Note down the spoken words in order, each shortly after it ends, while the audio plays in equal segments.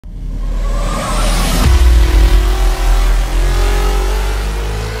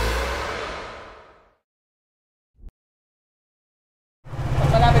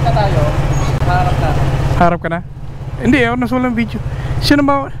Harap ka na? Hindi, ako nasa walang video. Sino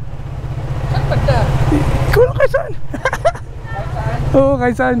ba? Saan banda? Ikaw lang kahit saan. Kahit saan? Oo,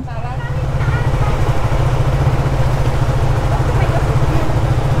 kahit saan.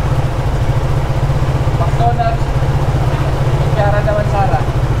 McDonald's. Mutiara Damansara.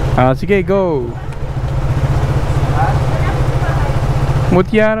 Sige, go. Ha?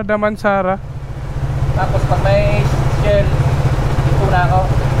 Mutiara Damansara. Tapos pag may shell, ito na ako.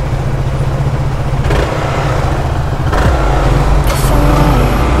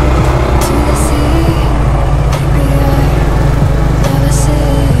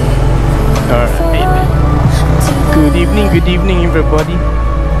 Good evening everybody.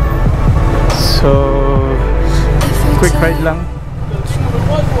 So, quick ride lang.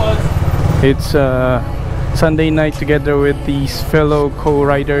 It's Sunday night together with these fellow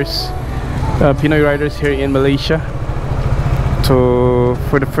co-riders, Pinoy riders here in Malaysia. So,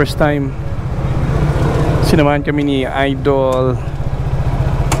 for the first time, sinamahan kami ni Idol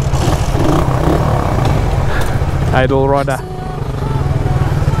Roda.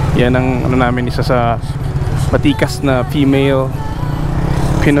 Yan ang ano namin, isa sa matikas na female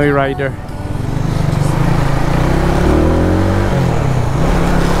Pinoy rider.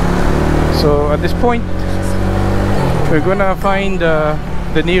 So at this point, we're gonna find the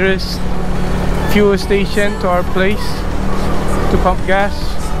nearest fuel station to our place to pump gas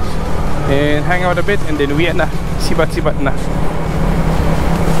and hang out a bit, and then uwi na, sibat-sibat na.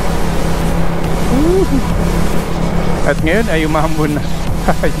 At ngayon ay umahambon na.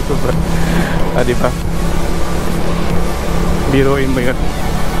 Diba? Biruin mo yun.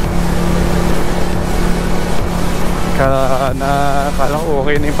 Kala ko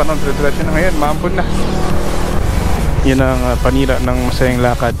okay na yung panahon, diretso na ngayon, maambon na. Yun ang panira ng masayang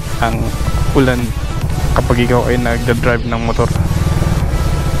lakad, ang ulan kapag ikaw ay nagda-drive ng motor.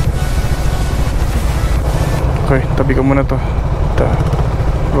 Okay, tabi ko muna to.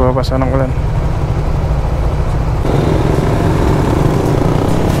 Babasa ng ulan.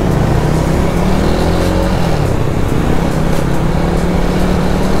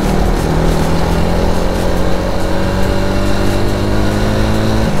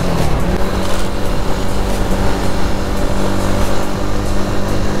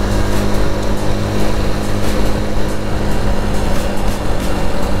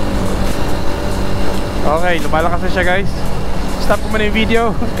 Okay, lumalakas na siya guys. Stop ko muna yung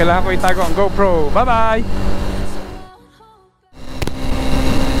video. Kailangan ko itago ang GoPro. Bye bye!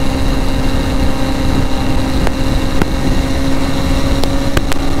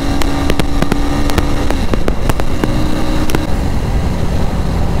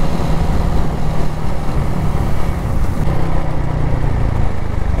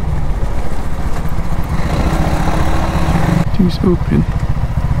 It's open.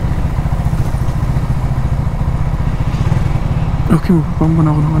 Okay, magpapambo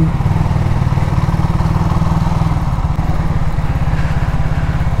na ako ng ano.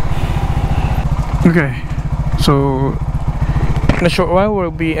 Okay, so in a short while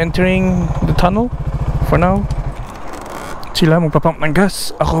we'll be entering the tunnel. For now, sila magpapump ng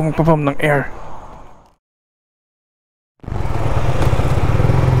gas, ako magpapump ng air.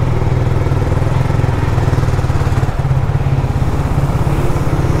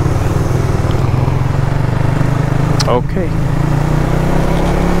 Okay.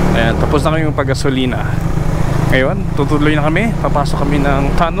 Ayan, tapos na kami yung pag-gasolina. Ngayon, tutuloy na kami. Papasok kami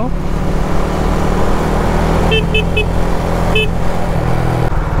ng tunnel.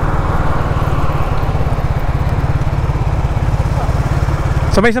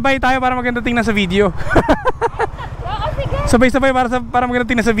 Sabay-sabay tayo para maganda tingnan sa video. Sabay-sabay para maganda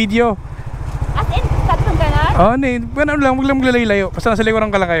tingnan sa video. As in, tatlong ganon? Oo, wag lang maglalayo. Basta nasa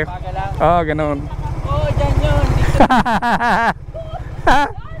likuran ka lang kayo. Oo, ganon. Oo, dyan yun.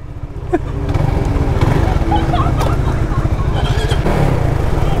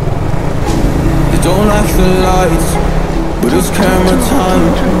 Don't like the lights, but it's camera time.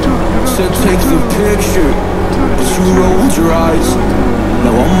 Said take the picture, but you rolled your eyes.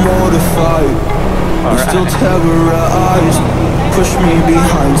 Now I'm mortified, you're still terrorized. Push me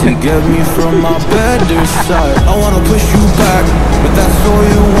behind to get me from my better side. I wanna push you back, but that's all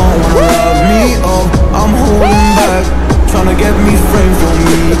you want. Wanna wrap me up, I'm holding back. Tryna get me framed for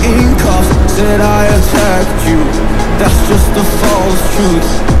me in cuffs. Said I attacked you, that's just a false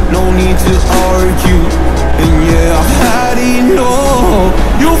truth. No need to argue.